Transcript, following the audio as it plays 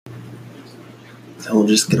So we'll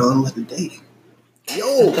just get on with the day.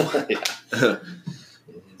 Yo!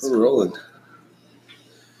 We're rolling.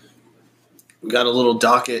 We got a little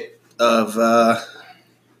docket of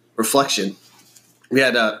reflection. We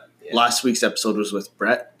had last week's episode was with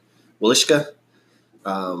Brett Wilishka,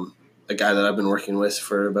 a guy that I've been working with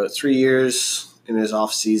for about 3 years in his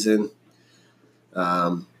off season.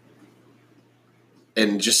 And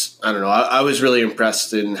just, I don't know, I was really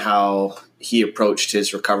impressed in how he approached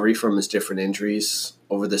his recovery from his different injuries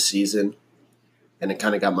over the season. And it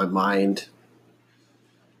kind of got my mind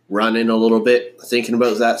running a little bit, thinking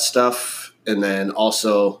about that stuff. And then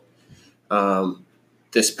also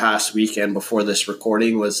this past weekend before this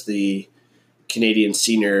recording was the Canadian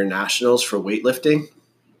Senior Nationals for weightlifting.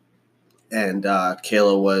 And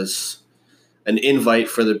Kayla was an invite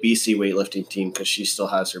for the BC weightlifting team because she still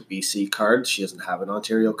has her BC card. She doesn't have an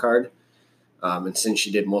Ontario card. And since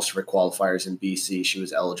she did most of her qualifiers in BC, she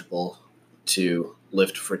was eligible to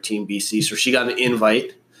lift for Team BC. So she got an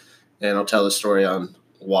invite, and I'll tell the story on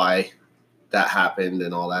why that happened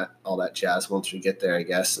and all that jazz once we get there, I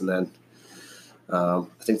guess. And then I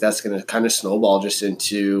think that's going to kind of snowball just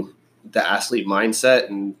into the athlete mindset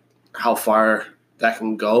and how far that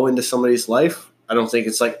can go into somebody's life. I don't think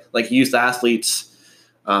it's like youth athletes,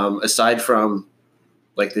 aside from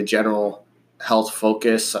like the general health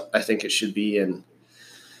focus, I think it should be in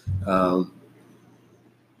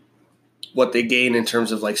what they gain in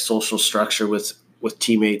terms of like social structure with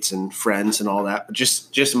teammates and friends and all that. But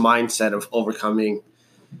just mindset of overcoming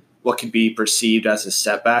what could be perceived as a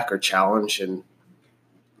setback or challenge, and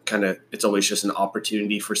kind of it's always just an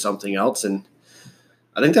opportunity for something else. And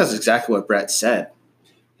I think that's exactly what Brett said.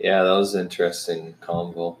 Yeah, that was an interesting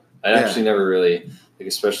convo. I actually never really, like,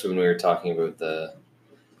 especially when we were talking about the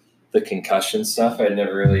concussion stuff, I'd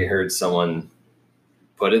never really heard someone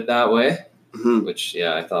put it that way, which,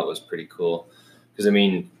 I thought was pretty cool. Because, I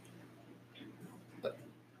mean,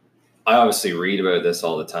 I obviously read about this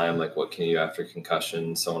all the time, like what can you do after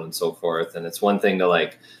concussion, so on and so forth. And it's one thing to,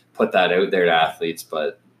 like, put that out there to athletes,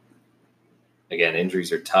 but again,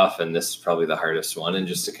 injuries are tough, and this is probably the hardest one. And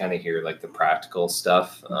just to kind of hear like the practical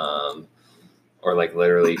stuff, or like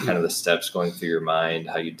literally kind of the steps going through your mind,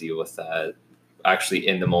 how you deal with that actually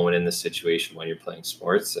in the moment, in the situation when you're playing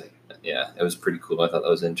sports. It was pretty cool. I thought that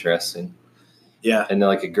was interesting. Yeah. And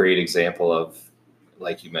like a great example of,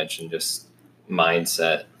 like you mentioned, just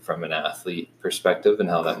mindset from an athlete perspective and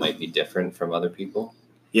how that might be different from other people.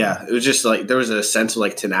 Yeah. It was just like, there was a sense of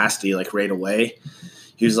like tenacity, like right away.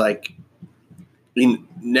 He was like,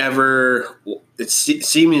 it's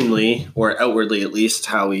seemingly, or outwardly at least,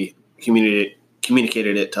 how he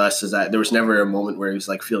communicated it to us, is that there was never a moment where he was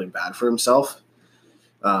like feeling bad for himself.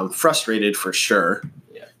 Frustrated for sure,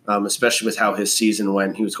 especially with how his season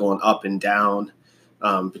went. He was going up and down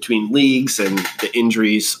between leagues, and the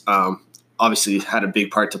injuries obviously had a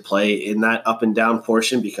big part to play in that up and down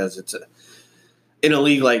portion, because it's in a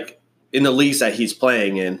league like in the leagues that he's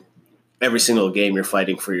playing in, every single game you're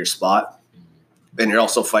fighting for your spot. And you're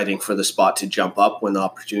also fighting for the spot to jump up when the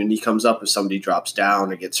opportunity comes up if somebody drops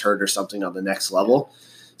down or gets hurt or something on the next level.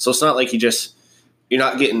 So it's not like you're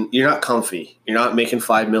not comfy. You're not making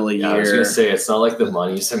 $5 million a year. I was going to say, it's not like the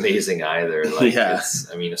money's amazing either. Like,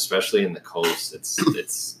 it's, I mean, especially in the coast,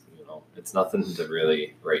 it's nothing to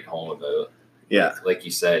really write home about. Yeah. Like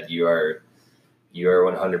you said, you are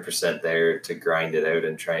 100% there to grind it out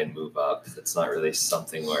and try and move up. It's not really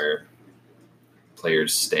something where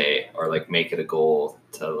players stay or like make it a goal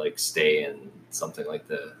to like stay in something like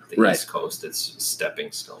the East Coast. It's a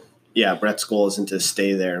stepping stone. Yeah, Brett's goal isn't to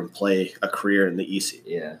stay there and play a career in the East.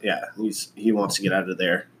 Yeah, he wants to get out of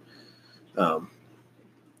there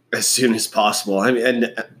as soon as possible. I mean,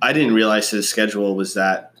 and I didn't realize his schedule was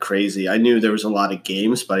that crazy. I knew there was a lot of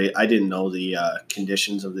games, but I didn't know the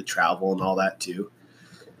conditions of the travel and all that too.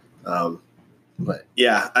 But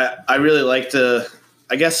yeah, I really like to.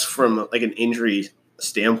 I guess from like an injury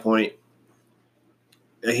standpoint,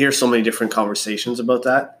 I hear so many different conversations about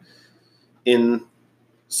that in,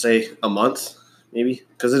 say, a month, maybe,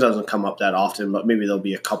 because it doesn't come up that often, but maybe there'll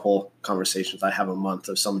be a couple conversations I have a month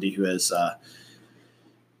of somebody who has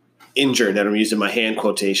injured, and I'm using my hand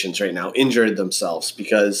quotations right now, injured themselves,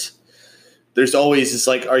 because there's always this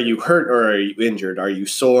like, are you hurt or are you injured? Are you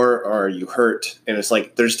sore or are you hurt? And it's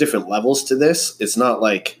like, there's different levels to this. It's not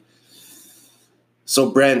like, so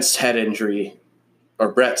Brett's head injury,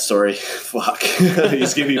 or Brett's, sorry, fuck.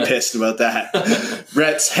 He's going to be pissed about that.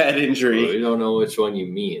 Brett's head injury. Well, we don't know which one you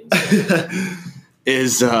mean.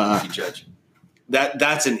 Is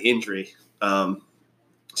that's an injury,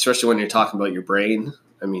 especially when you're talking about your brain.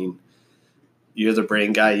 I mean, you're the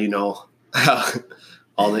brain guy, you know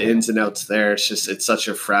all the ins and outs there. It's such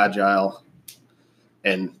a fragile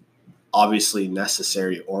and obviously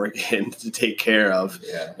necessary organ to take care of.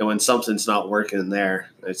 Yeah. And when something's not working there,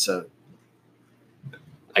 it's a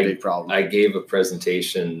big problem. I gave a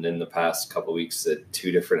presentation in the past couple of weeks at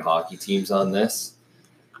 2 different hockey teams on this.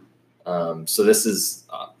 So this is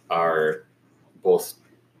both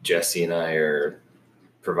Jesse and I are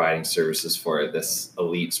providing services for it. This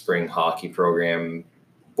elite spring hockey program,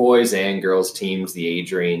 boys and girls teams. The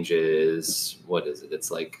age range is, what is it? It's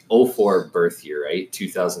like 04 birth year, right?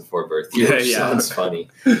 2004 birth year. Which sounds funny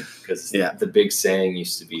because the big saying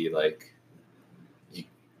used to be like,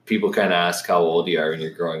 people kind of ask how old you are when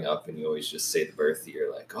you're growing up, and you always just say the birth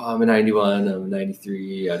year, like, oh, I'm a 91, I'm a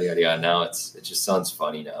 93, yada, yada, yada. Now it just sounds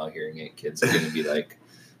funny now hearing it. Kids are going to be like,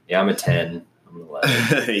 yeah, I'm a 10, I'm an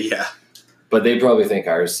 11. Yeah. But they probably think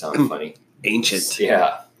ours sound funny. Ancient.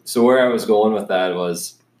 Yeah. So where I was going with that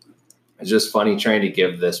was, it's just funny trying to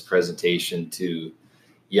give this presentation to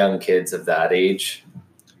young kids of that age,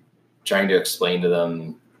 trying to explain to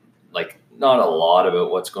them, like, not a lot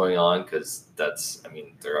about what's going on, because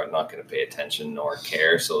they're not going to pay attention or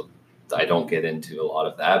care. So I don't get into a lot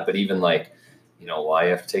of that. But even like, why you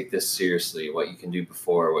have to take this seriously, what you can do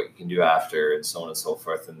before, what you can do after, and so on and so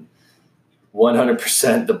forth. And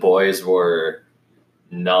 100% the boys were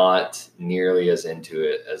not nearly as into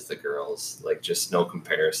it as the girls, like just no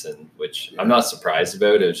comparison, which I'm not surprised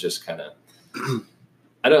about. It was just kind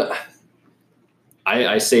of,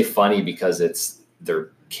 I say funny because they're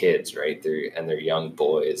kids, right? They're young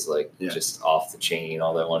boys, like just off the chain.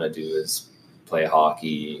 All they want to do is play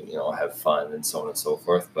hockey, have fun and so on and so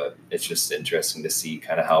forth. But it's just interesting to see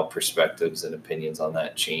kind of how perspectives and opinions on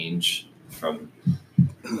that change from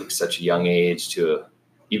like such a young age to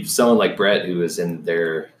even someone like Brett, who is in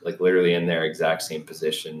their, like literally in their exact same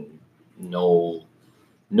position, no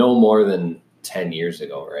more than 10 years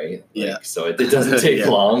ago, right? Like, so it doesn't take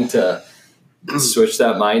long to switch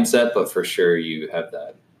that mindset, but for sure you have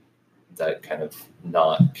that kind of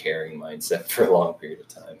not caring mindset for a long period of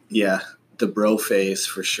time. Yeah, the bro phase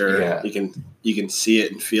for sure. Yeah. You can see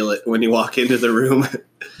it and feel it when you walk into the room.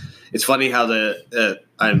 It's funny how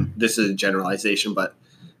this is a generalization, but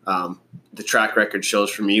the track record shows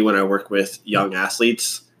for me when I work with young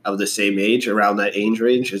athletes of the same age, around that age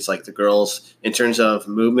range, it's like the girls, in terms of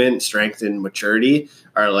movement, strength, and maturity,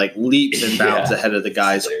 are like leaps and bounds ahead of the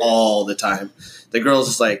guys all the time. The girls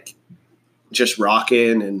is like just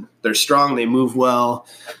rocking, and they're strong, they move well,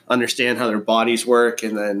 understand how their bodies work,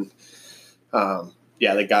 and then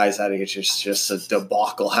the guys, I think it's just a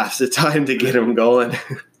debacle half the time to get them going.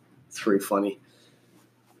 It's pretty funny.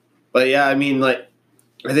 But yeah, I mean, like,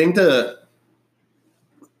 I think the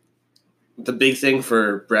big thing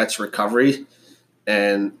for Brett's recovery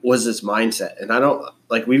and was his mindset. And I don't,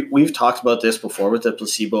 like, we've talked about this before with the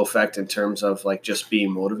placebo effect in terms of like just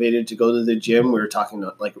being motivated to go to the gym. We were talking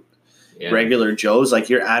like regular Joes, like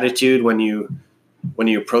your attitude when you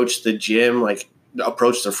approach the gym, like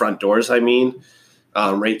approach the front doors,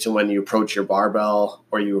 right to when you approach your barbell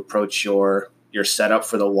or you approach your setup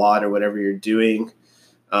for the WOD or whatever you're doing,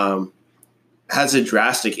 has a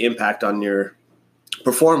drastic impact on your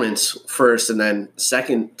performance first. And then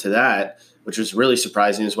second to that, which was really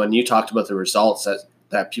surprising, is when you talked about the results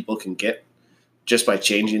that people can get just by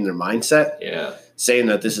changing their mindset. Yeah. Saying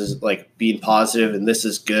that this is like being positive and this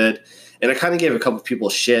is good. And I kind of gave a couple of people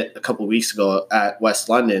shit a couple of weeks ago at West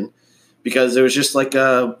London because it was just like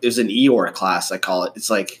it was an Eeyore class, I call it. It's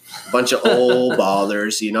like a bunch of old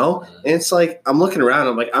ballers, And it's like, I'm looking around,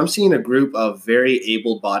 I'm like, I'm seeing a group of very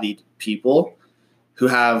able-bodied people who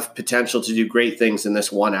have potential to do great things in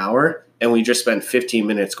this 1 hour, and we just spent 15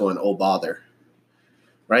 minutes going, oh, bother.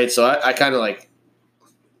 Right? So I kind of like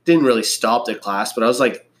didn't really stop the class, but I was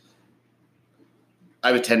like, I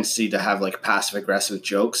have a tendency to have like passive-aggressive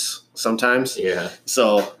jokes sometimes. Yeah.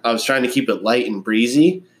 So I was trying to keep it light and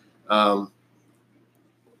breezy. But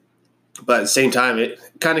at the same time, it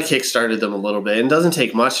kind of kickstarted them a little bit. And it doesn't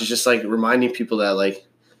take much. It's just like reminding people that like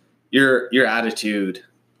your attitude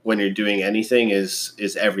when you're doing anything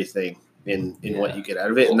is everything in what you get out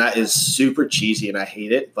of it. And that is super cheesy and I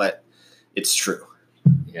hate it, but it's true.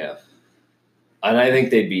 Yeah. And I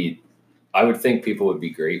think I would think people would be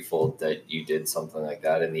grateful that you did something like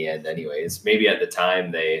that in the end anyways. Maybe at the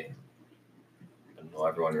time I don't know,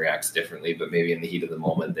 everyone reacts differently, but maybe in the heat of the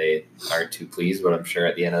moment they aren't too pleased. But I'm sure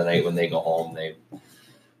at the end of the night when they go home, they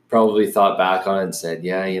probably thought back on it and said,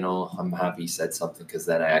 yeah, I'm happy you said something because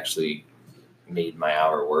then I actually made my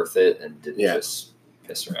hour worth it and didn't just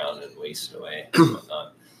piss around and waste it away and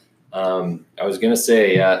whatnot. I was going to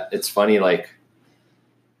say, it's funny, like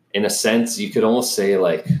in a sense, you could almost say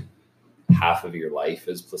like half of your life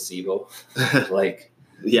is placebo. Like,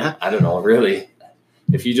 Yeah. I don't know, really.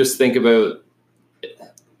 If you just think about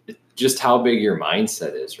just how big your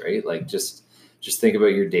mindset is, right? Like just think about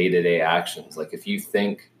your day-to-day actions. Like if you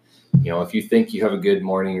think you have a good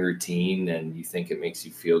morning routine and you think it makes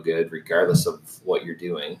you feel good regardless of what you're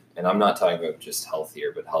doing, and I'm not talking about just health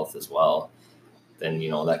here, but health as well, then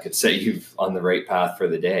that could set you on the right path for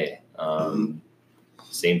the day.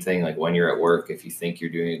 Same thing, like when you're at work, if you think you're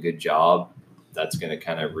doing a good job, that's going to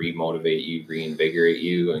kind of remotivate you, reinvigorate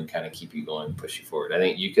you, and kind of keep you going, push you forward. I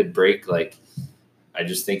think you could break like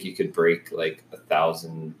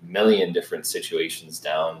 1,000 million different situations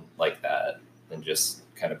down like that, and just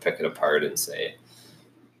kind of pick it apart and say,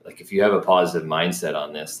 like, if you have a positive mindset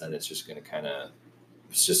on this, then it's just going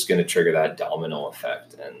to trigger that domino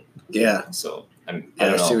effect. And so I don't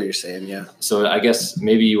know. I see what you're saying. Yeah. So I guess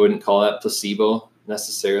maybe you wouldn't call that placebo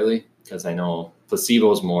necessarily, because I know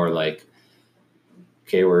placebo is more like,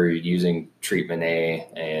 okay, we're using treatment A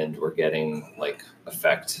and we're getting like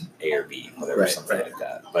effect A or B, whatever, something like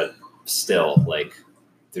that. But still, like,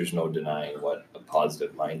 there's no denying what a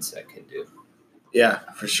positive mindset can do. Yeah,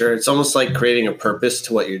 for sure. It's almost like creating a purpose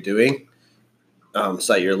to what you're doing. So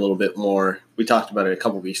that you're a little bit more, we talked about it a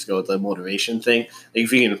couple of weeks ago, the motivation thing. Like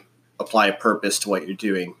if you can apply a purpose to what you're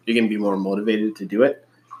doing, you're going to be more motivated to do it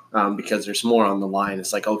because there's more on the line.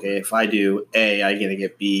 It's like, okay, if I do A, I'm going to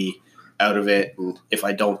get B out of it. And if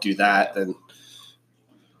I don't do that, then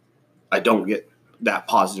I don't get that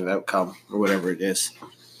positive outcome or whatever it is.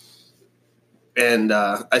 And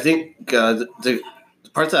I think the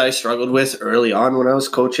part that I struggled with early on when I was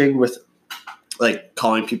coaching with like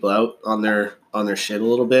calling people out on their shit a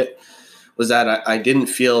little bit was that I didn't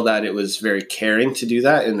feel that it was very caring to do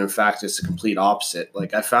that. And in fact, it's the complete opposite.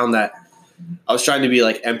 Like I found that I was trying to be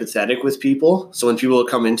like empathetic with people. So when people would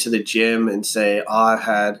come into the gym and say, oh, I've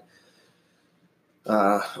had,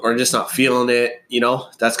 or just not feeling it,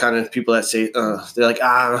 that's kind of people that say, they're like,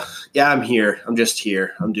 yeah, I'm here. I'm just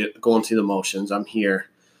here. I'm going through the motions. I'm here.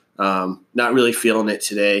 Not really feeling it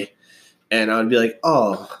today. And I would be like,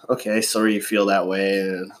 oh, okay, sorry you feel that way.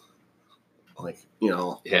 And like,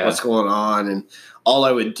 what's going on? And all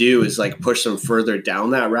I would do is like push them further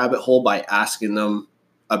down that rabbit hole by asking them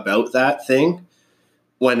about that thing.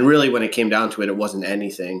 When it came down to it, it wasn't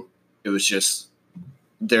anything. It was just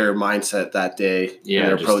their mindset that day and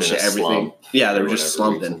their approach to everything. Yeah, they were just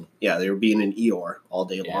slumping. Reason. Yeah, they were being an Eeyore all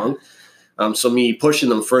day long. So me pushing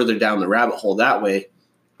them further down the rabbit hole that way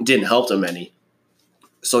didn't help them any.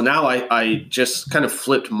 So now I just kind of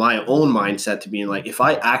flipped my own mindset to being like, if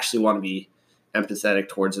I actually want to be empathetic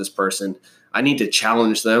towards this person, I need to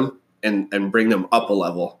challenge them and bring them up a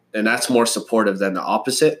level. And that's more supportive than the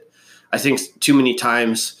opposite. I think too many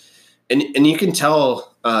times, and you can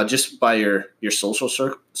tell just by your social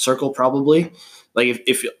circle probably, like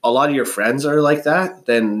if a lot of your friends are like that,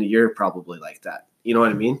 then you're probably like that. You know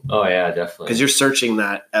what I mean? Oh, yeah, definitely. Because you're searching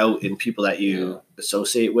that out in people that you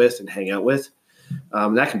associate with and hang out with.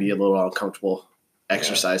 That can be a little uncomfortable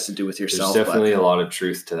exercise to do with yourself. There's definitely a lot of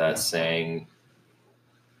truth to that saying.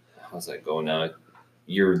 How's that go now?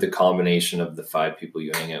 You're the combination of the 5 people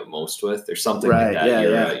you hang out most with, or something like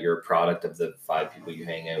that. You're a product of the 5 people you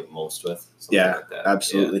hang out most with. Like that.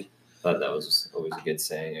 Absolutely. Thought that was always a good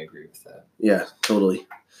saying. I agree with that. Yeah, totally.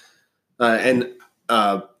 And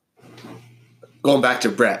going back to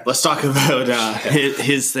Brett, let's talk about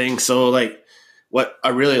his thing. So, like, what I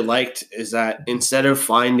really liked is that instead of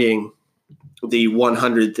finding the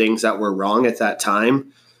 100 things that were wrong at that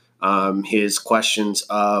time, his questions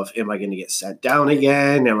of, am I going to get sent down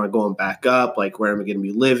again? Am I going back up? Like, where am I going to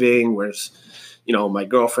be living? Where's, my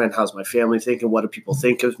girlfriend? How's my family thinking? What do people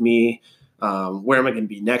think of me? Where am I going to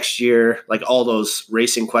be next year? Like all those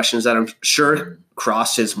racing questions that I'm sure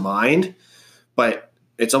crossed his mind, but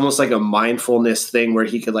it's almost like a mindfulness thing where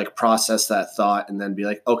he could like process that thought and then be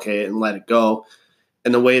like, okay, and let it go.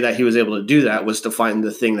 And the way that he was able to do that was to find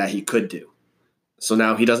the thing that he could do. So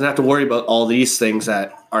now he doesn't have to worry about all these things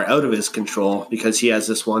that are out of his control because he has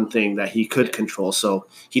this one thing that he could control. So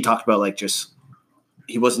he talked about like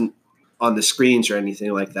he wasn't on the screens or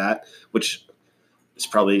anything like that, which is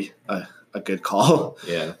probably a good call.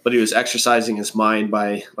 Yeah. But he was exercising his mind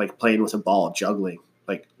by like playing with a ball, juggling,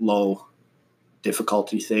 like low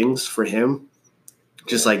difficulty things for him.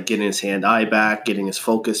 Just like getting his hand-eye back, getting his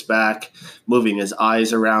focus back, moving his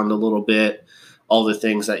eyes around a little bit, all the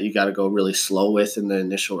things that you got to go really slow with in the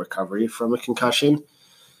initial recovery from a concussion.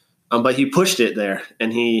 But he pushed it there,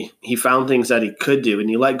 and he found things that he could do, and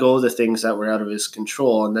he let go of the things that were out of his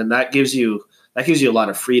control. And then that gives you a lot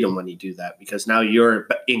of freedom when you do that, because now you're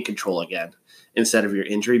in control again instead of your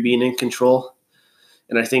injury being in control.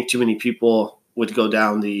 And I think too many people would go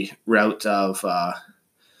down the route of,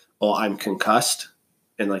 I'm concussed,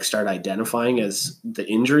 and like start identifying as the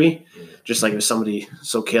injury. Just like if somebody,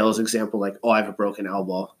 so Kayla's example, like, I have a broken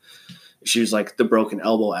elbow. She was like the broken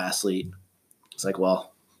elbow athlete. It's like,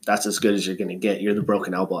 well, that's as good as you're going to get. You're the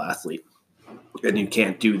broken elbow athlete and you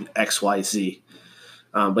can't do X, Y, Z.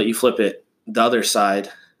 But you flip it the other side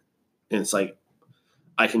and it's like,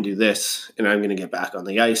 I can do this and I'm going to get back on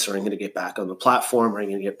the ice, or I'm going to get back on the platform, or I'm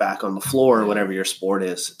going to get back on the floor, or whatever your sport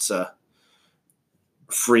is. It's a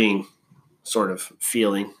freeing sort of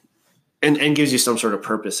feeling and gives you some sort of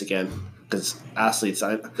purpose again, because athletes,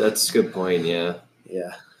 that's a good point. Yeah.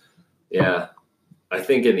 I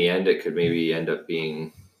think in the end it could maybe end up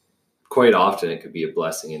being, quite often it could be a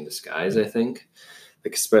blessing in disguise. I think,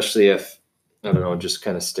 like, especially if, I don't know, just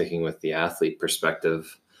kind of sticking with the athlete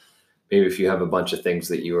perspective, maybe if you have a bunch of things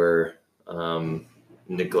that you were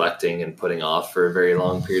neglecting and putting off for a very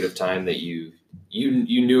long period of time that you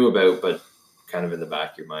knew about, but kind of in the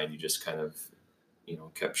back of your mind, you just kind of,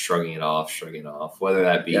 kept shrugging it off, whether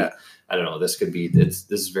that be, I don't know, this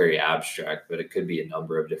is very abstract, but it could be a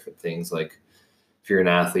number of different things. Like if you're an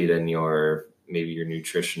athlete and maybe your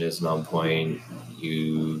nutrition isn't on point,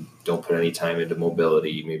 you don't put any time into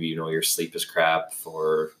mobility, maybe, your sleep is crap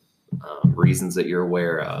for reasons that you're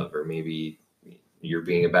aware of, or maybe you're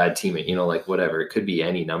being a bad teammate, like whatever, it could be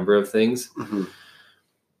any number of things. Mm-hmm.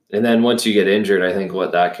 And then once you get injured, I think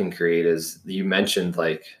what that can create is, you mentioned,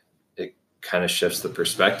 like, kind of shifts the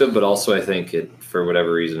perspective, but also I think for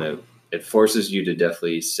whatever reason, it forces you to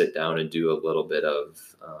definitely sit down and do a little bit of,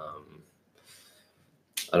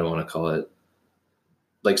 I don't want to call it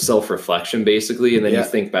like self-reflection basically. And then you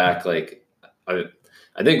think back, like,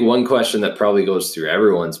 I think one question that probably goes through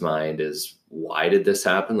everyone's mind is, why did this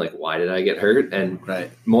happen? Like, why did I get hurt? And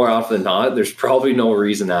more often than not, there's probably no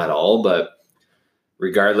reason at all, but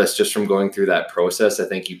regardless, just from going through that process, I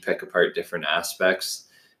think you pick apart different aspects.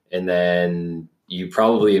 And then you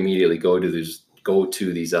probably immediately go to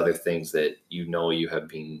these other things that you have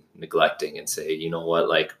been neglecting, and say, you know what,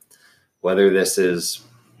 like, whether this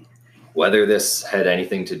had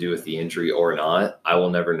anything to do with the injury or not, I will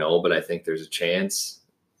never know. But I think there's a chance.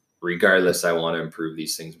 Regardless, I want to improve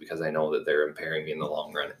these things because I know that they're impairing me in the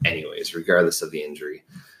long run, anyways, regardless of the injury.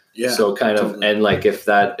 Yeah. So kind of, totally. And like if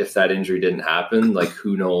that injury didn't happen, like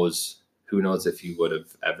who knows if you would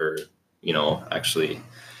have ever, actually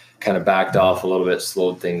kind of backed off a little bit,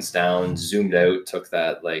 slowed things down, zoomed out, took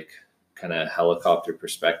that like kind of helicopter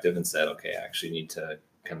perspective and said, okay, I actually need to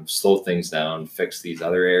kind of slow things down, fix these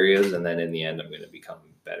other areas. And then in the end, I'm going to become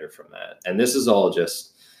better from that. And this is all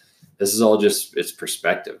just it's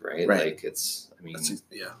perspective, right? Like it's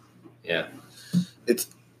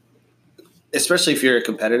especially if you're a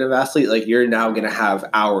competitive athlete, like you're now going to have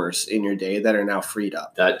hours in your day that are now freed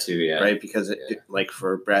up. That too. Yeah. Right. Because like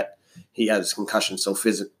for Brett, he has concussion. So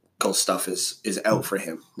physical stuff is out for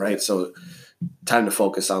him. Right. So time to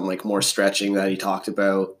focus on like more stretching that he talked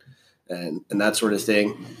about and that sort of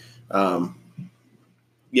thing. So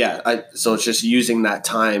it's just using that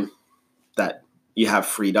time that you have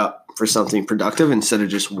freed up for something productive instead of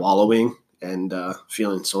just wallowing and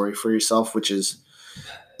feeling sorry for yourself, which is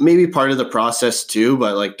maybe part of the process too,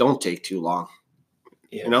 but like, don't take too long,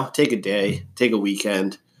 take a day, take a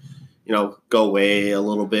weekend, go away a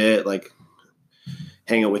little bit, like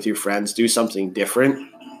hang out with your friends, do something different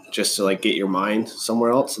just to like get your mind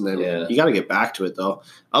somewhere else. And then you got to get back to it though.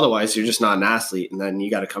 Otherwise you're just not an athlete. And then you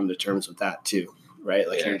got to come to terms with that too. Right.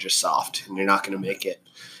 Like you're just soft and you're not going to make it.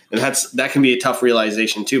 And that can be a tough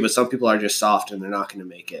realization too, but some people are just soft and they're not going to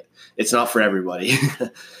make it. It's not for everybody.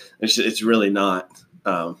 It's really not.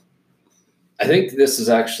 I think this is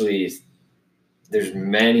actually, there's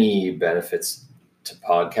many benefits to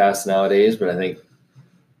podcasts nowadays, but I think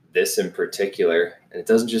this in particular, and it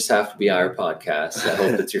doesn't just have to be our podcast. I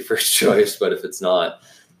hope it's your first choice, but if it's not,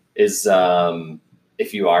 is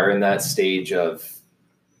if you are in that stage of,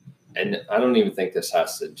 and I don't even think this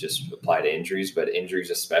has to just apply to injuries, but injuries,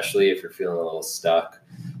 especially if you're feeling a little stuck,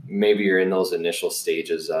 maybe you're in those initial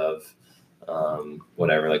stages of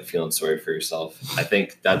whatever, like feeling sorry for yourself. I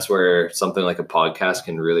think that's where something like a podcast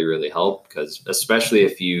can really, really help, because especially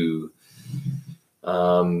if you,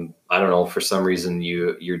 I don't know, for some reason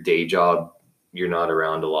your day job, you're not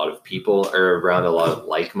around a lot of people or around a lot of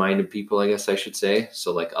like-minded people, I guess I should say.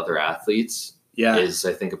 So like other athletes. I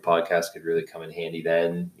think a podcast could really come in handy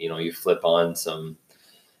then. You flip on some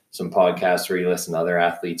podcasts where you listen to other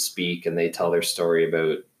athletes speak and they tell their story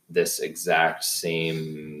about this exact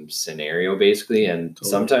same scenario basically. And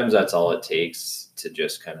sometimes that's all it takes to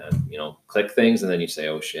just kind of, click things. And then you say,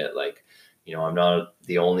 oh shit, like I'm not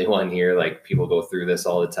the only one here. Like, people go through this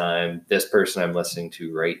all the time. This person I'm listening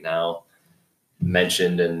to right now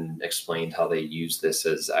mentioned and explained how they use this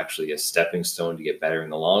as actually a stepping stone to get better in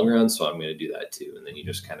the long run. So I'm going to do that too. And then you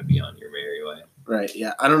just kind of be on your merry way. Right.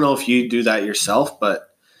 Yeah. I don't know if you do that yourself,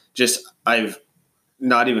 but just I've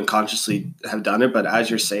not even consciously have done it. But as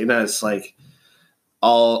you're saying that, it's like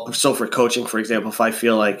so for coaching, for example, if I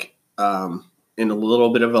feel like in a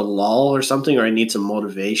little bit of a lull or something, or I need some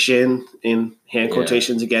motivation in hand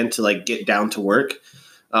quotations again to like get down to work,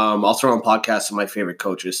 I'll throw on podcasts of my favorite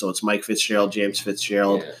coaches. So it's Mike Fitzgerald, James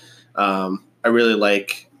Fitzgerald. Yeah. I really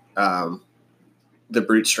like the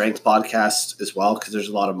Brute Strength podcast as well, because there's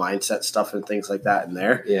a lot of mindset stuff and things like that in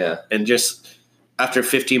there. Yeah. And just after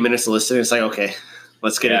 15 minutes of listening, it's like, okay,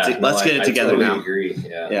 let's get it together totally now. Agree.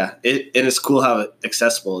 Yeah. Yeah. And it's cool how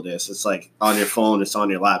accessible it is. It's like on your phone, it's on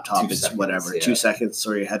your laptop, 2 seconds, whatever. Yeah. 2 seconds,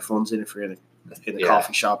 or your headphones in if you're in a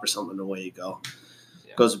coffee shop or something, away you go.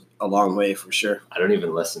 Yeah. Goes a long way for sure. I don't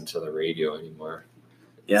even listen to the radio anymore.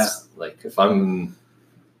 Yeah. It's like if I'm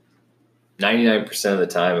 99% of the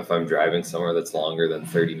time, if I'm driving somewhere that's longer than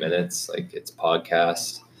 30 minutes, like it's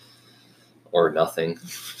podcast or nothing.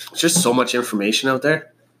 It's just so much information out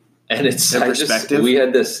there. And it's perspective. We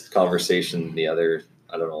had this conversation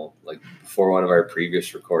before one of our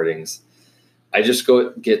previous recordings. I just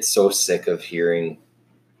get so sick of hearing,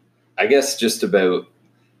 I guess, just about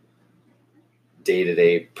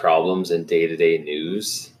day-to-day problems and day-to-day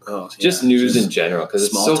news. Oh, yeah. Just news in general, because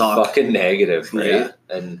it's so fucking negative, right? Yeah.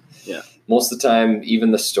 And most of the time,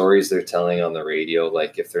 even the stories they're telling on the radio,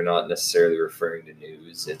 like if they're not necessarily referring to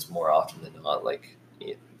news, it's more often than not like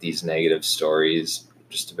these negative stories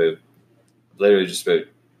literally just about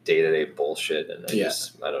day-to-day bullshit. And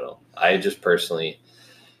I don't know. I just personally,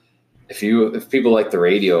 if people like the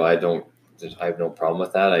radio, I have no problem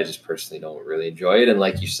with that. I just personally don't really enjoy it. And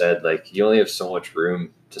like you said, like you only have so much room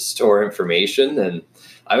to store information. And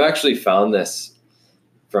I've actually found this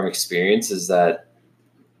from experience is that,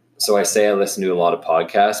 so I say I listen to a lot of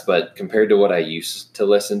podcasts, but compared to what I used to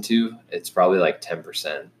listen to, it's probably like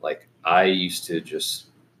 10%. Like I used to just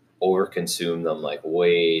overconsume them like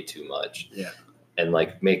way too much. Yeah. And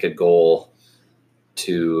like make a goal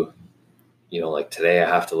to, like today I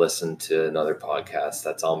have to listen to another podcast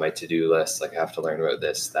that's on my to-do list. Like I have to learn about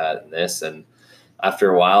this, that, and this. And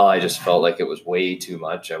after a while, I just felt like it was way too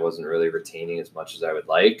much. I wasn't really retaining as much as I would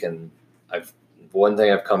like. And one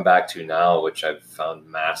thing I've come back to now, which I've found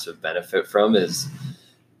massive benefit from, is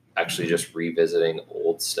actually just revisiting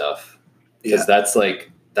old stuff. Because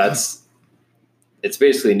it's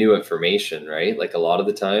basically new information, right? Like a lot of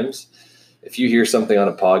the times, if you hear something on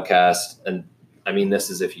a podcast, and I mean,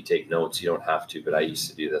 this is if you take notes, you don't have to, but I used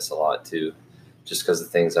to do this a lot too, just because the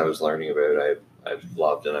things I was learning about, I've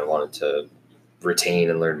loved and I wanted to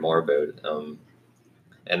retain and learn more about.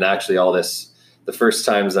 And actually the first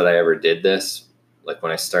times that I ever did this, like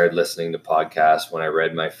when I started listening to podcasts, when I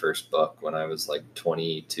read my first book, when I was like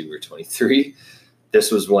 22 or 23, this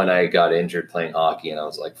was when I got injured playing hockey, and I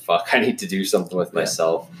was like, fuck, I need to do something with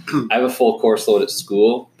myself. I have a full course load at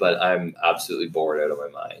school, but I'm absolutely bored out of my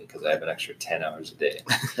mind because I have an extra 10 hours a day.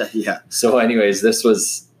 Yeah. So anyways, this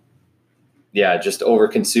was, just over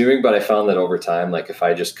consuming, but I found that over time, like if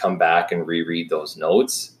I just come back and reread those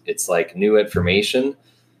notes, it's like new information,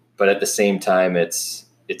 but at the same time, it's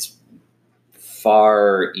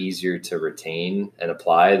far easier to retain and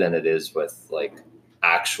apply than it is with like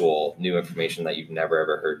actual new information that you've never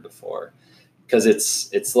ever heard before, because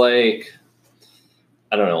it's like,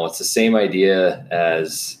 I don't know, it's the same idea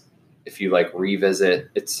as if you like revisit,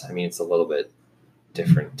 it's a little bit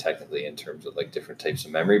different technically in terms of like different types of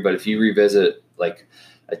memory, but if you revisit like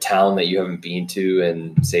a town that you haven't been to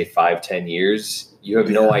in say 5-10 years, you have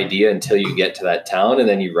no idea until you get to that town, and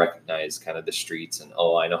then you recognize kind of the streets and,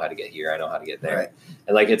 oh, I know how to get here, I know how to get there. Right.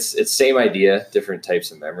 And like it's same idea, different types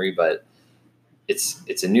of memory, but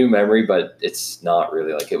it's a new memory, but it's not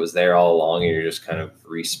really like it was there all along, and you're just kind of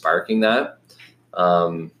re-sparking that.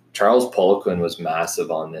 Charles Poloquin was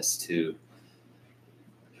massive on this too,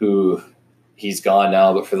 who he's gone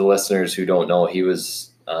now, but for the listeners who don't know, he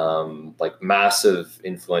was like massive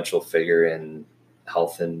influential figure in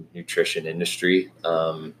health and nutrition industry.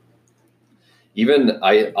 Even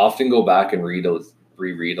I often go back and reread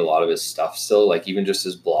a lot of his stuff still, like even just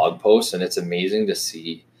his blog posts, and it's amazing to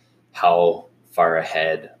see how far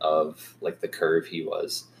ahead of like the curve he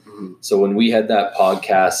was. Mm-hmm. So when we had that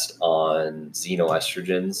podcast on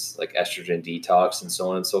xenoestrogens, like estrogen detox and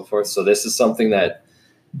so on and so forth. So this is something that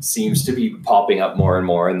seems to be popping up more and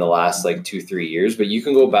more in the last like 2-3 years, but you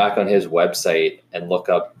can go back on his website and look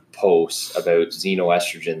up posts about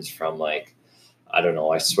xenoestrogens from like, I don't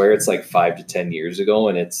know, I swear it's like 5 to 10 years ago,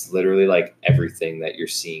 and it's literally like everything that you're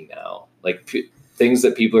seeing now. Like things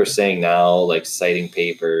that people are saying now, like citing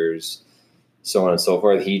papers, so on and so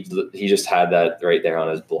forth. He just had that right there on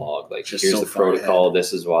his blog. Like, just here's so the protocol. Ahead.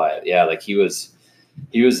 This is why. Yeah, like he was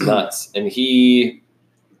nuts, and he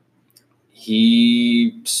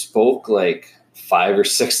spoke like 5 or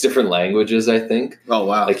 6 different languages, I think. Oh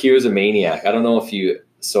wow! Like, he was a maniac. I don't know if you.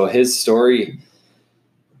 So his story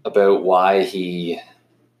about why he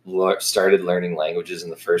started learning languages in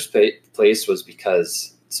the first place was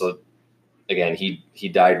because, so again, he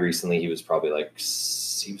died recently. He was probably like,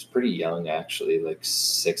 he was pretty young, actually, like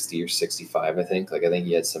 60 or 65, I think. Like, I think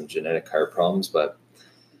he had some genetic heart problems, but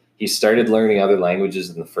he started learning other languages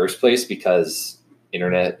in the first place because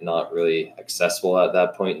internet not really accessible at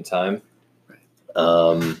that point in time.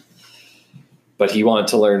 But he wanted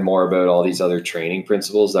to learn more about all these other training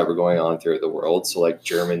principles that were going on throughout the world. So like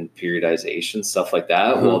German periodization, stuff like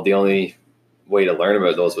that. Mm-hmm. Well, the only way to learn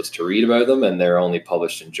about those was to read about them, and they're only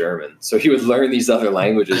published in German. So he would learn these other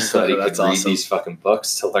languages so that he could read these fucking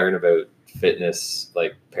books to learn about fitness,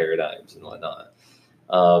 like paradigms and whatnot.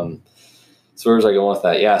 So where was I going with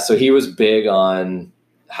that? Yeah. So he was big on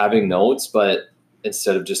having notes, but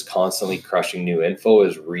instead of just constantly crushing new info,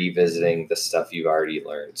 is revisiting the stuff you've already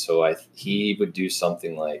learned. So he would do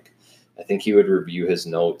something like, I think he would review his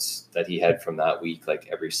notes that he had from that week, like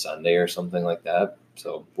every Sunday or something like that.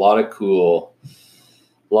 So a lot of cool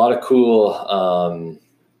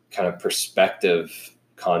kind of perspective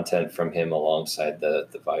content from him alongside the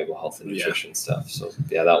valuable health and nutrition stuff. So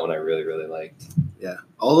yeah, that one I really, really liked. Yeah.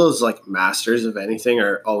 All those like masters of anything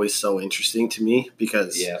are always so interesting to me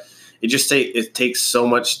because it takes so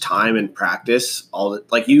much time and practice.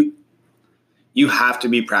 You have to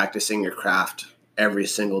be practicing your craft every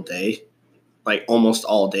single day, like almost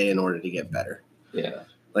all day, in order to get better. Yeah.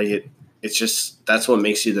 Like it's just, that's what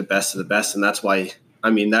makes you the best of the best. And that's why, I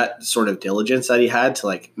mean, that sort of diligence that he had to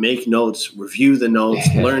like make notes, review the notes,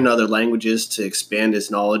 learn other languages to expand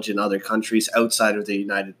his knowledge in other countries outside of the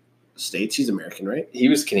United States. He's American, right? He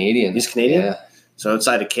was Canadian. He's Canadian? Yeah. So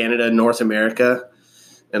outside of Canada, North America,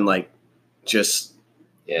 and like just,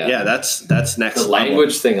 that's next level. The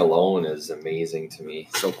language thing alone is amazing to me.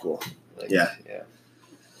 So cool. Like, yeah.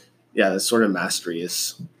 The sort of mastery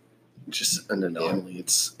is just an anomaly.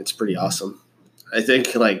 It's pretty awesome. I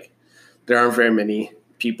think like there aren't very many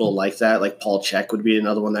people like that. Like Paul Chek would be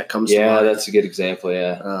another one that comes to mind. Yeah, that's a good example,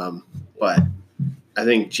 yeah. But I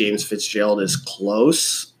think James Fitzgerald is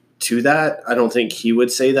close to that. I don't think he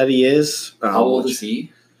would say that he is. How old is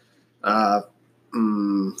he?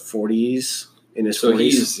 40s, in his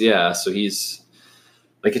 40s. So he's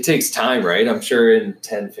like, it takes time, right? I'm sure in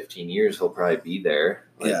 10, 15 years, he'll probably be there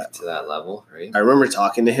to that level, right? I remember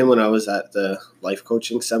talking to him when I was at the life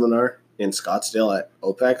coaching seminar in Scottsdale at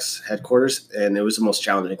OPEX headquarters, and it was the most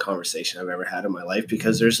challenging conversation I've ever had in my life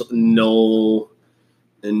because there's no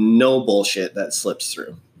bullshit that slips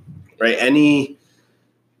through, right?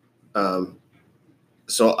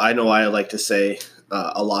 So I know I like to say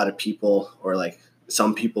a lot of people, or like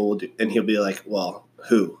some people will do, and he'll be like, well,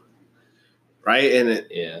 who? Right. And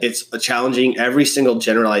it's challenging every single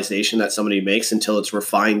generalization that somebody makes until it's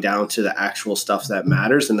refined down to the actual stuff that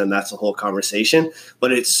matters. And then that's the whole conversation.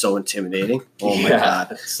 But it's so intimidating. Oh my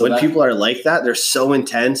God. So when people are like that, they're so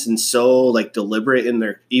intense and so like deliberate in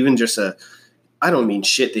their, even just I don't mean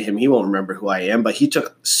shit to him. He won't remember who I am, but he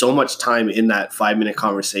took so much time in that 5-minute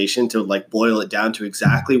conversation to like boil it down to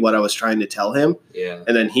exactly what I was trying to tell him. Yeah.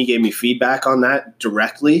 And then he gave me feedback on that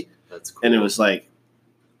directly. That's cool. And it was like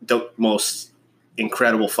the most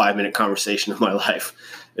incredible 5-minute conversation of my life.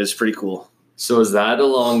 It was pretty cool. So is that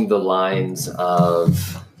along the lines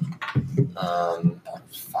of, I'm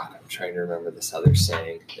trying to remember this other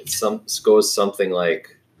saying. It goes something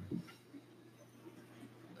like,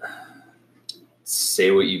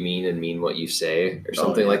 say what you mean and mean what you say, or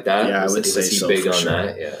something like that. Yeah, I would say so. Big on sure.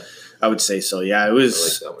 that. Yeah, I would say so. Yeah, it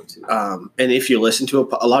was. I like that one too. And if you listen to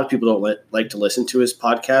a lot of people don't like to listen to his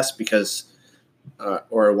podcast because,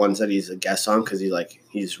 or ones that he's a guest on, because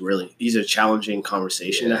he's a challenging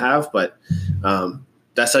conversation to have. But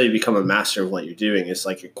that's how you become a master of what you're doing. It's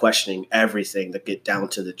like you're questioning everything to get down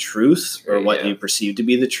to the truth or what you perceive to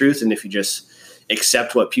be the truth. And if you just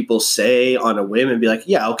accept what people say on a whim and be like,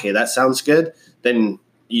 yeah, okay, that sounds good, then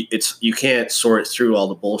you can't sort through all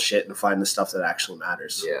the bullshit and find the stuff that actually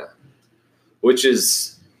matters. Yeah. Which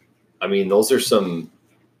is, I mean, those are some,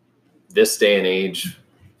 this day and age,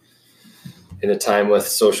 in a time with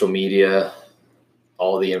social media,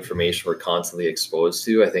 all the information we're constantly exposed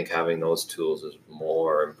to, I think having those tools is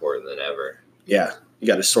more important than ever. Yeah. You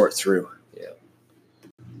got to sort through. Yeah.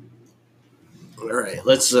 All right,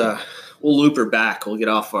 let's we'll loop her back. We'll get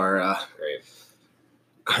off our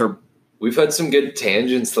Great. We've had some good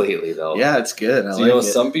tangents lately, though. Yeah, it's good. So, you know,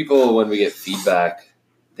 some people, when we get feedback,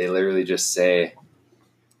 they literally just say,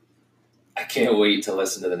 I can't wait to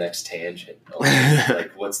listen to the next tangent.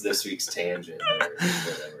 Like, what's this week's tangent or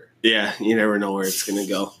whatever. Yeah, you never know where it's going to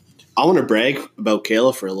go. I want to brag about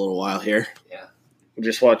Kayla for a little while here. Yeah. I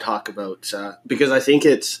just want to talk about, because I think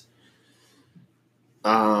it's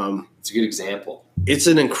a good example. It's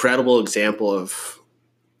an incredible example of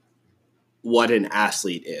what an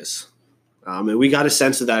athlete is. And we got a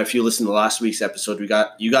sense of that if you listen to last week's episode. You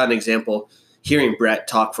got an example. Hearing Brett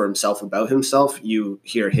talk for himself about himself, you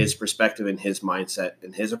hear his perspective and his mindset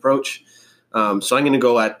and his approach. So I'm going to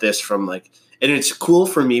go at this from and it's cool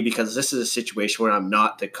for me because this is a situation where I'm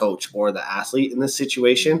not the coach or the athlete in this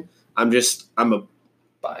situation. I'm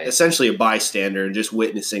essentially a bystander and just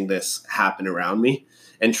witnessing this happen around me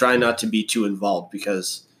and try not to be too involved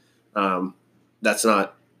because that's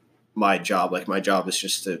not my job. Like my job is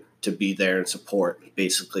just to be there and support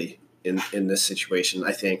basically in this situation.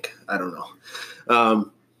 I think, I don't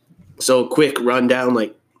know. So quick rundown,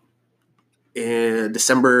 in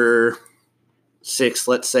December 6th,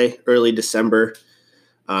 let's say early December,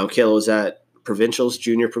 Kayla was at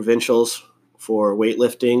junior provincials for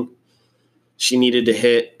weightlifting. She needed to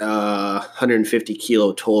hit 150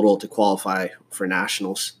 kilo total to qualify for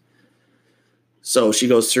nationals. So she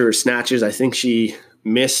goes through her snatches. I think she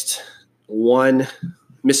missed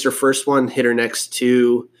her first one, hit her next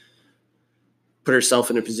two, put herself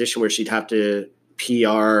in a position where she'd have to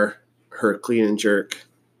PR her clean and jerk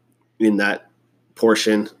in that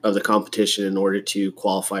portion of the competition in order to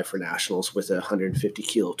qualify for nationals with a 150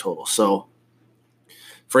 kilo total. So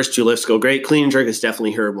first two lifts go great. Clean and jerk is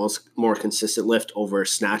definitely her more consistent lift over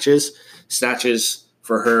snatches. Snatches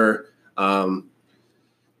for her, a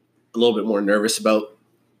little bit more nervous about.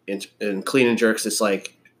 And clean and jerks, it's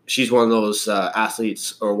like she's one of those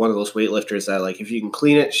athletes or one of those weightlifters that if you can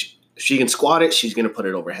clean it, she can squat it, she's going to put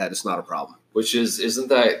it overhead. It's not a problem. Which isn't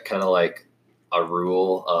that kind of like a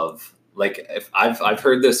rule of if I've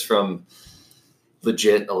heard this from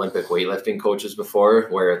legit Olympic weightlifting coaches before,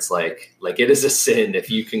 where it's like it is a sin if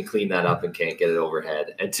you can clean that up and can't get it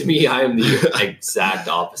overhead. And to me, I am the exact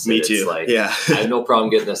opposite. Me too. It's I have no problem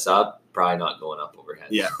getting this up, probably not going up overhead.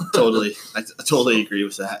 Yeah, totally. I totally agree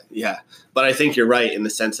with that. Yeah, but I think you're right in the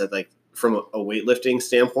sense that from a weightlifting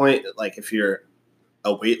standpoint, if you're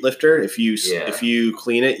a weightlifter, if you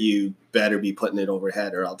clean it, you better be putting it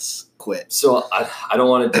overhead or else quit. So I don't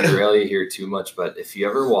want to derail you here too much, but if you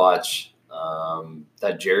ever watch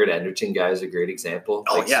that Jared Enderton guy is a great example.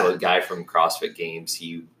 So a guy from CrossFit Games,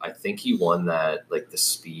 I think he won that the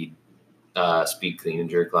speed clean and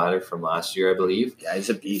jerk ladder from last year, I believe. Yeah, he's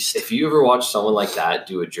a beast. If you ever watch someone like that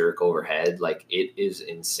do a jerk overhead, it is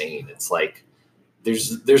insane. It's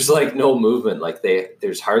there's no movement.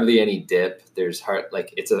 There's hardly any dip.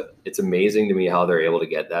 It's amazing to me how they're able to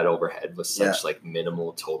get that overhead with such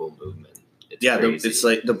minimal total movement. It's crazy. It's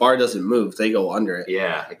the bar doesn't move. They go under it.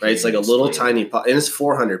 Yeah. Right. It's a little tiny pot, and it's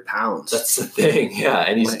 400 pounds. That's the thing. Yeah.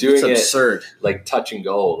 And he's doing it absurd. Touch and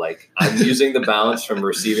go. I'm using the balance from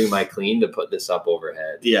receiving my clean to put this up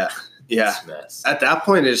overhead. Yeah. Yeah. At that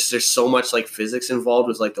point, there's so much physics involved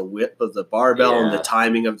with the whip of the barbell and the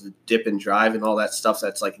timing of the dip and drive and all that stuff.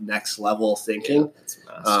 That's next level thinking.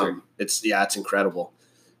 Yeah, it's incredible.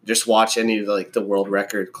 Just watch any of the world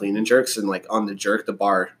record clean and jerks and on the jerk, the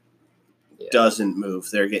bar doesn't move.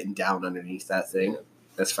 They're getting down underneath that thing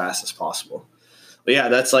as fast as possible. But yeah,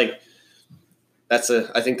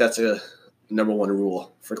 I think that's a number one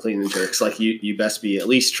rule for clean and jerks. You best be at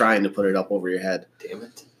least trying to put it up over your head. Damn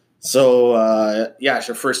it. So,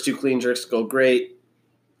 her first two clean jerks go great.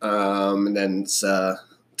 And then it's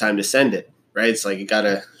time to send it, right? It's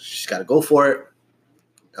she's got to go for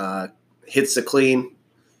it. Hits the clean.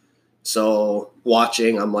 So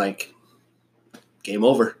watching, I'm game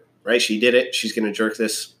over, right? She did it. She's going to jerk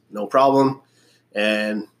this, no problem.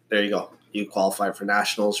 And there you go. You qualify for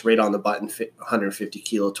nationals, right on the button, 150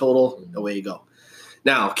 kilo total. Away you go.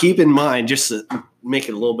 Now, keep in mind, just to make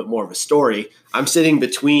it a little bit more of a story, I'm sitting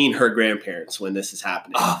between her grandparents when this is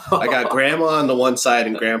happening. I got grandma on the one side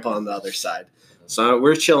and grandpa on the other side. So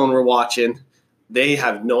we're chilling, we're watching. They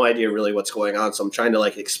have no idea really what's going on. So I'm trying to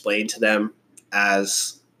explain to them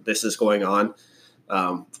as this is going on,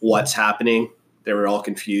 what's happening. They were all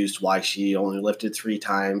confused why she only lifted 3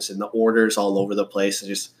 times and the orders all over the place.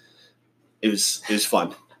 It was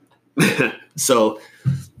fun. So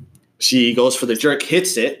she goes for the jerk,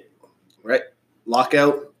 hits it, right?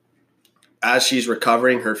 Lockout. As she's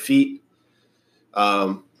recovering her feet,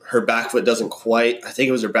 her back foot doesn't quite, I think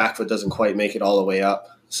it was her back foot doesn't quite make it all the way up.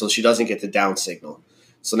 So she doesn't get the down signal.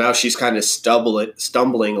 So now she's kind of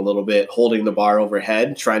stumbling a little bit, holding the bar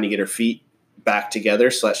overhead, trying to get her feet back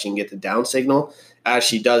together so that she can get the down signal. As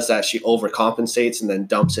she does that, she overcompensates and then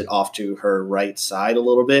dumps it off to her right side a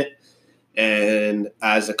little bit. And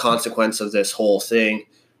as a consequence of this whole thing,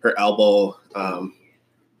 her elbow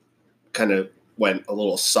kind of went a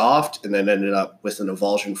little soft and then ended up with an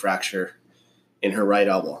avulsion fracture in her right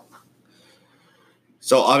elbow.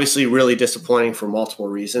 So obviously really disappointing for multiple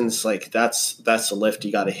reasons. Like that's the lift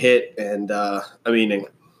you got to hit. And in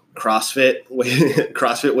CrossFit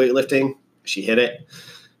weightlifting, she hit it.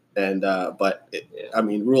 And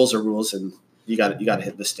rules are rules, and you got to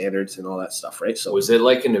hit the standards and all that stuff, right? So was it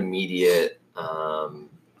like an immediate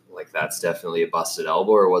like that's definitely a busted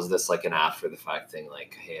elbow, or was this like an after the fact thing?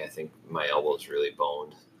 Like, hey, I think my elbow's really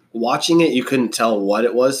boned. Watching it, you couldn't tell what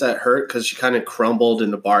it was that hurt because she kind of crumbled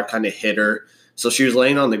and the bar kind of hit her. So she was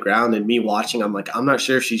laying on the ground, and me watching, I'm like, I'm not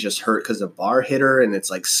sure if she's just hurt because the bar hit her and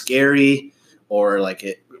it's like scary, or like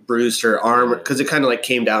it bruised her arm, because it kind of like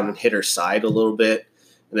came down and hit her side a little bit,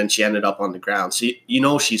 and then she ended up on the ground. So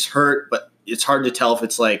she's hurt, but it's hard to tell if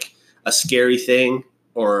it's like a scary thing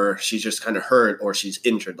or she's just kind of hurt or she's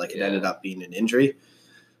injured. Like it ended up being an injury.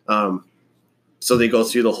 So they go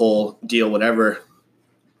through the whole deal, whatever.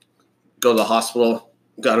 Go to the hospital,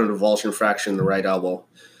 got an avulsion fracture in the right elbow.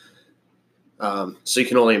 So you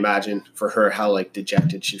can only imagine for her how like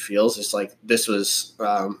dejected she feels. It's like this was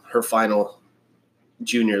her final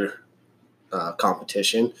junior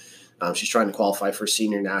competition. She's trying to qualify for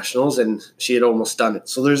senior nationals, and she had almost done it.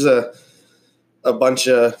 So there's a bunch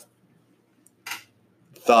of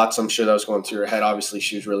thoughts I'm sure that was going through her head. Obviously,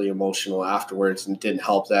 she was really emotional afterwards, and it didn't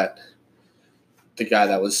help that the guy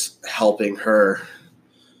that was helping her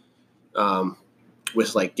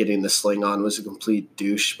with like getting the sling on was a complete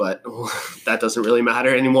douche, but that doesn't really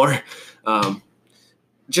matter anymore.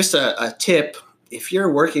 Just a tip, if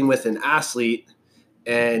you're working with an athlete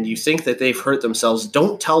and you think that they've hurt themselves,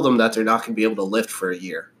 don't tell them that they're not going to be able to lift for a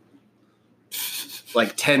year.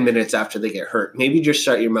 Like 10 minutes after they get hurt. Maybe just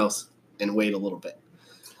shut your mouth and wait a little bit.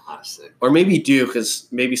 Classic. Or maybe do, because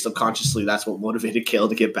maybe subconsciously that's what motivated Kale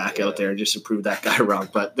to get back out there just to prove that guy wrong.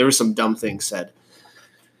 But there were some dumb things said.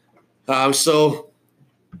 So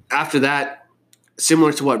after that,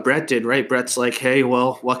 similar to what Brett did, right? Brett's like, hey,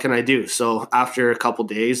 well, what can I do? So after a couple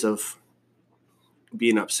days of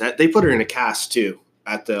being upset, they put her in a cast too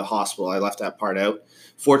at the hospital. I left that part out.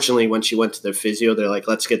 Fortunately, when she went to the physio, they're like,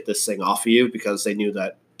 let's get this thing off of you, because they knew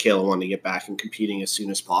that Kayla wanted to get back and competing as soon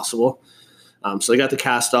as possible. So they got the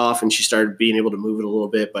cast off, and she started being able to move it a little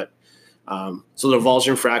bit. But so the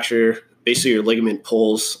avulsion fracture, basically your ligament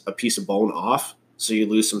pulls a piece of bone off, so you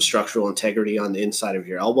lose some structural integrity on the inside of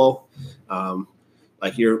your elbow.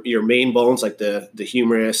 Like your main bones, like the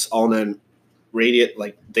humerus, ulna, radius,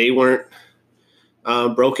 like they weren't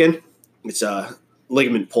broken. It's a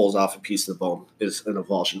ligament pulls off a piece of the bone is an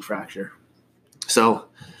avulsion fracture. So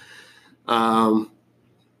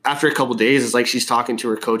after a couple of days, it's like she's talking to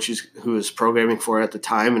her coach who was programming for her at the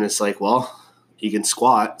time, and it's like, well, he can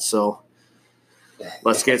squat, so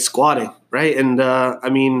let's get squatting, right? And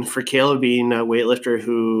for Kayla being a weightlifter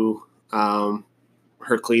who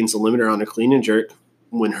her clean's the limiter on her clean and jerk,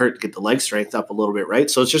 when hurt, get the leg strength up a little bit, right?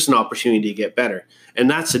 So it's just an opportunity to get better. And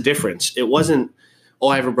that's the difference. It wasn't,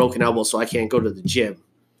 I have a broken elbow, so I can't go to the gym.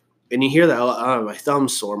 And you hear that, my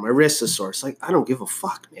thumb's sore, my wrist is sore. It's like, I don't give a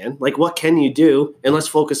fuck, man. Like, what can you do? And let's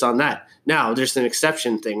focus on that. Now, there's an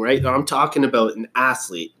exception thing, right? I'm talking about an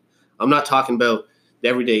athlete. I'm not talking about the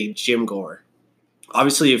everyday gym goer.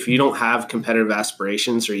 Obviously, if you don't have competitive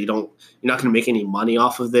aspirations, or you're not going to make any money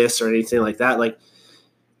off of this or anything like that, like,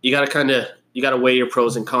 you got to weigh your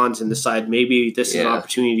pros and cons and decide maybe this is an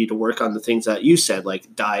opportunity to work on the things that you said,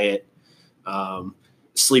 like diet,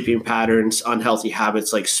 sleeping patterns, unhealthy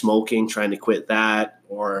habits like smoking, trying to quit that,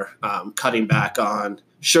 or cutting back on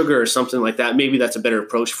sugar or something like that. Maybe that's a better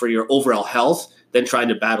approach for your overall health than trying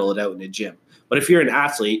to battle it out in a gym. But if you're an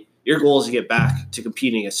athlete, your goal is to get back to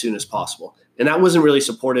competing as soon as possible. And that wasn't really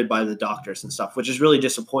supported by the doctors and stuff, which is really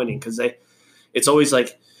disappointing, because it's always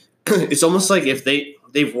like, it's almost like if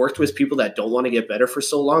they've worked with people that don't want to get better for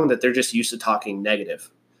so long that they're just used to talking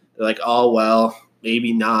negative. They're like, oh, well,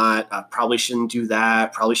 maybe not. I probably shouldn't do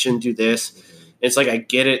that. Probably shouldn't do this. And it's like, I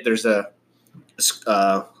get it. There's a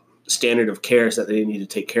standard of cares that they need to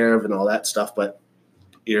take care of and all that stuff. But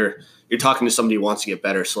you're talking to somebody who wants to get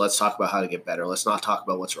better. So let's talk about how to get better. Let's not talk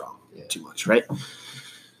about what's wrong too much, right?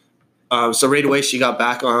 So right away she got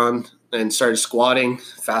back on and started squatting.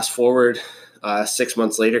 Fast forward 6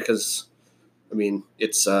 months later, because,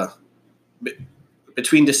 it's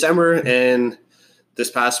between December and this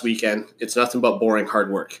past weekend, it's nothing but boring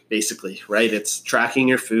hard work, basically, right? It's tracking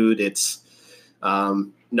your food. It's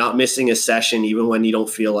not missing a session even when you don't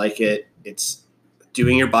feel like it. It's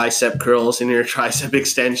doing your bicep curls and your tricep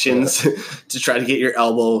extensions to try to get your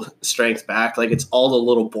elbow strength back. Like, it's all the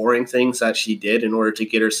little boring things that she did in order to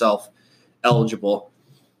get herself eligible.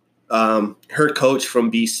 Her coach from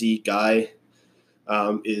BC, Guy,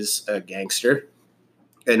 is a gangster.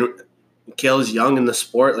 And Kayla's young in the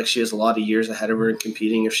sport. Like, she has a lot of years ahead of her in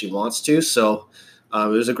competing if she wants to. So it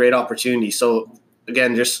was a great opportunity. So,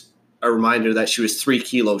 again, just a reminder that she was 3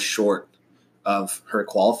 kilos short of her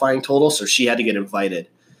qualifying total, so she had to get invited.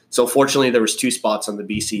 So fortunately, there was 2 spots on the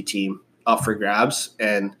BC team up for grabs,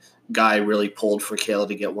 and Guy really pulled for Kayla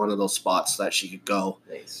to get one of those spots so that she could go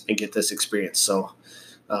and get this experience. So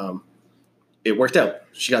it worked out.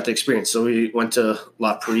 She got the experience. So we went to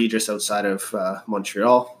La Prairie just outside of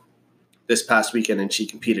Montreal this past weekend, and she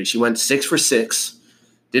competed. She went 6 for 6,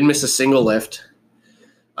 didn't miss a single lift.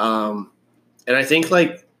 And I think,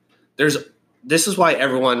 like, this is why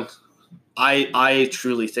everyone – I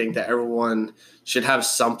truly think that everyone should have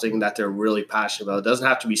something that they're really passionate about. It doesn't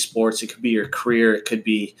have to be sports. It could be your career. It could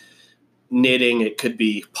be knitting. It could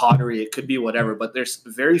be pottery. It could be whatever. But there's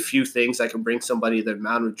very few things that can bring somebody the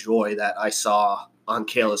amount of joy that I saw on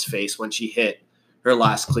Kayla's face when she hit her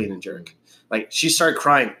last clean and jerk. Like, she started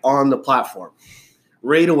crying on the platform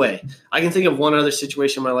right away. I can think of one other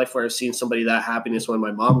situation in my life where I've seen somebody that happy is when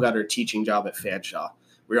my mom got her teaching job at Fanshawe.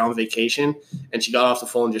 We were on vacation, and she got off the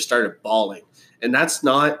phone and just started bawling. And that's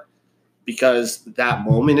not because that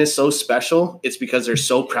moment is so special. It's because they're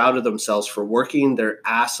so proud of themselves for working their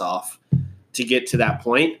ass off to get to that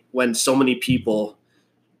point when so many people,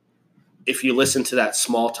 if you listen to that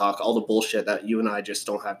small talk, all the bullshit that you and I just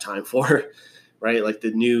don't have time for, right? Like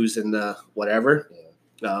the news and the whatever,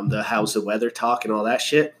 the how's the weather talk and all that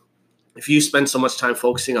shit. If you spend so much time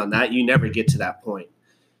focusing on that, you never get to that point.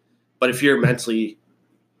 But if you're mentally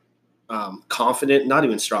confident, not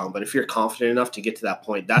even strong, but if you're confident enough to get to that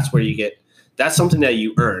point, that's where you get, that's something that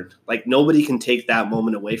you earn. Like, nobody can take that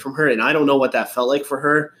moment away from her. And I don't know what that felt like for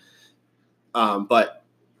her. But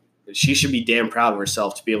she should be damn proud of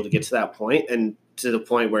herself to be able to get to that point, and to the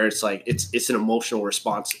point where it's like, it's an emotional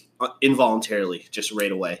response involuntarily, just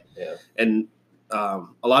right away. Yeah. And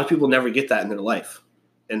a lot of people never get that in their life.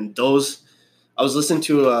 And I was listening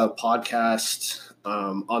to a podcast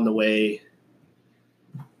on the way,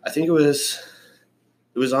 I think it was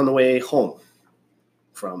on the way home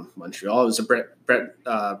from Montreal. It was Brent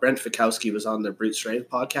Fikowski was on the Brute Strength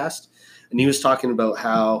podcast, and he was talking about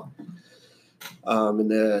how in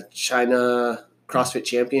the China CrossFit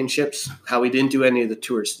Championships, how he didn't do any of the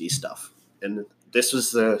touristy stuff. And this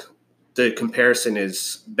was the comparison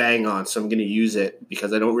is bang on, so I'm going to use it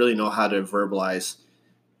because I don't really know how to verbalize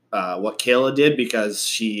what Kayla did, because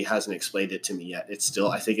she hasn't explained it to me yet.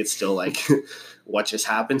 I think it's still like what just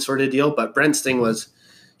happened sort of deal. But Brent's thing was,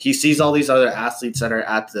 he sees all these other athletes that are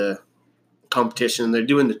at the competition and they're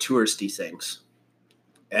doing the touristy things.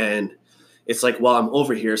 And it's like, well, I'm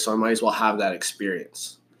over here, so I might as well have that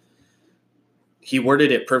experience. He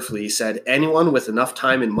worded it perfectly. He said, anyone with enough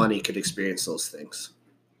time and money could experience those things.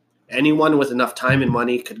 Anyone with enough time and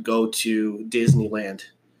money could go to Disneyland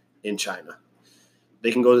in China.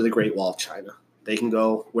 They can go to the Great Wall of China. They can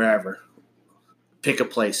go wherever. Pick a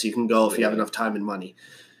place. You can go if you have enough time and money.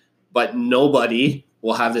 But nobody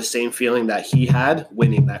will have the same feeling that he had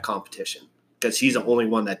winning that competition, because he's the only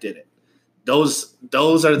one that did it. Those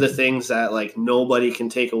are the things that, like, nobody can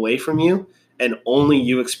take away from you, and only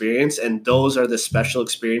you experience. And those are the special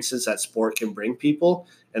experiences that sport can bring people.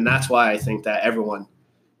 And that's why I think that everyone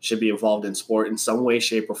should be involved in sport in some way,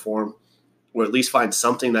 shape, or form, or at least find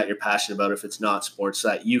something that you're passionate about if it's not sports, so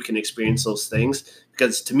that you can experience those things.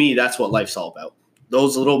 Because to me, that's what life's all about.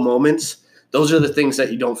 Those little moments, those are the things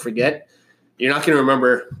that you don't forget. You're not going to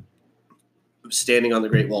remember standing on the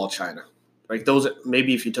Great Wall of China. Like, those,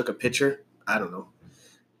 maybe if you took a picture, I don't know,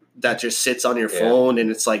 that just sits on your phone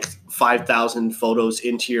and it's like 5,000 photos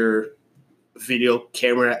into your video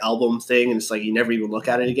camera album thing, and it's like you never even look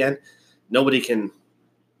at it again. Nobody can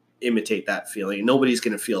imitate that feeling. Nobody's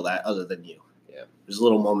going to feel that other than you. Yeah. There's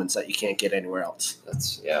little moments that you can't get anywhere else.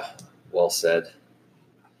 That's, well said.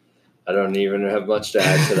 I don't even have much to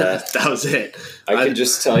add to that. That was it. I can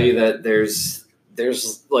just tell you that there's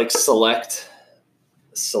like select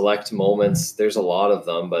moments. There's a lot of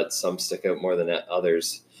them, but some stick out more than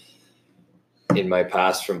others in my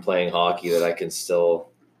past from playing hockey that I can still,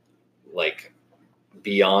 like,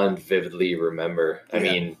 beyond vividly remember. I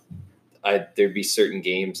mean, there'd be certain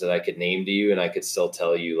games that I could name to you and I could still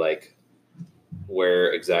tell you like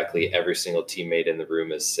where exactly every single teammate in the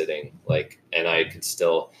room is sitting. Like, and I could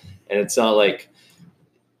still, and it's not like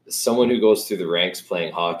someone who goes through the ranks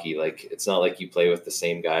playing hockey, like it's not like you play with the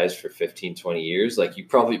same guys for 15, 20 years. Like you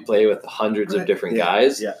probably play with hundreds of different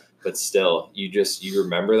guys, but still you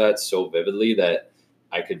remember that so vividly that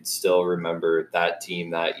I could still remember that team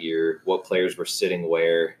that year, what players were sitting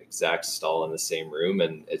where, exact stall in the same room.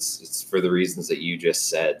 And it's for the reasons that you just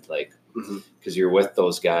said, like, because you're with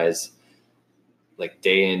those guys like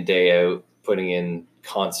day in, day out, putting in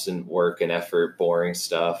constant work and effort, boring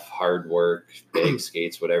stuff, hard work, big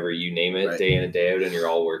skates, whatever, you name it, day in and day out, and you're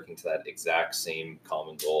all working to that exact same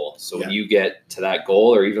common goal. So when you get to that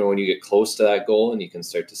goal, or even when you get close to that goal and you can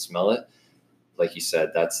start to smell it, like you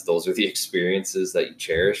said, those are the experiences that you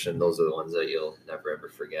cherish, and those are the ones that you'll never ever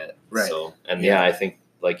forget. Right. So, and I think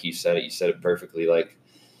like you said it perfectly, like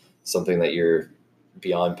something that you're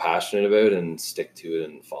beyond passionate about, and stick to it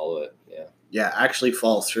and follow it. Yeah, actually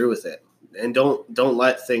follow through with it. And don't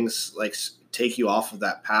let things like take you off of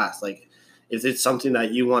that path. Like if it's something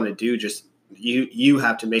that you want to do, just you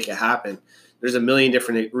have to make it happen. There's a million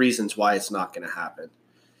different reasons why it's not going to happen.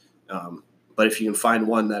 But if you can find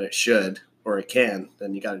one that it should or it can,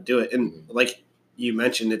 then you got to do it. And like you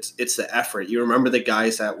mentioned, it's the effort. You remember the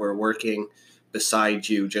guys that were working beside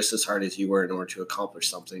you just as hard as you were in order to accomplish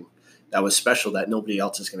something that was special, that nobody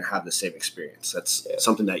else is going to have the same experience. That's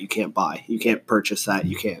something that you can't buy. You can't purchase that.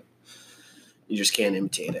 You just can't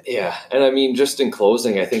imitate it. Yeah. And I mean, just in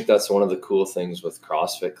closing, I think that's one of the cool things with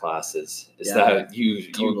CrossFit classes is that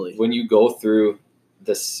you when you go through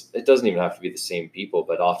this, it doesn't even have to be the same people,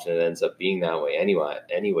 but often it ends up being that way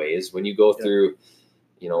anyways, when you go through,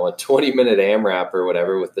 a 20-minute AMRAP or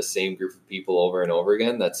whatever with the same group of people over and over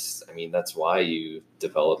again, that's why you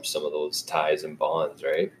develop some of those ties and bonds,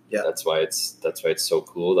 right? Yeah. That's why it's so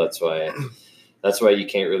cool. That's why you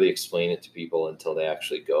can't really explain it to people until they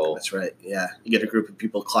actually go. That's right. Yeah. You get a group of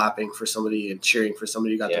people clapping for somebody and cheering for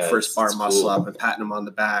somebody who got the first bar muscle up and patting them on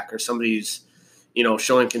the back, or somebody who's,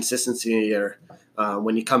 showing consistency, or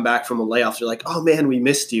when you come back from a layoff, you're like, oh man, we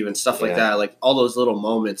missed you and stuff like that. Like all those little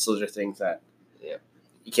moments, those are things that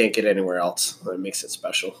you can't get anywhere else. It makes it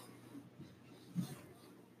special.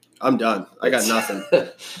 I'm done. I got nothing.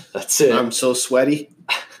 That's it. I'm so sweaty.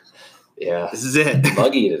 Yeah. This is it.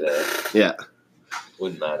 Muggy today. Yeah.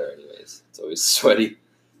 Wouldn't matter anyways. It's always sweaty.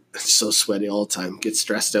 It's so sweaty all the time. Get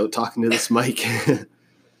stressed out talking to this mic. All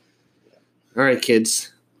right,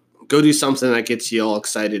 kids. Go do something that gets you all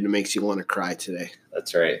excited and makes you want to cry today.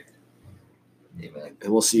 That's right. Amen.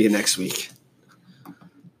 And we'll see you next week.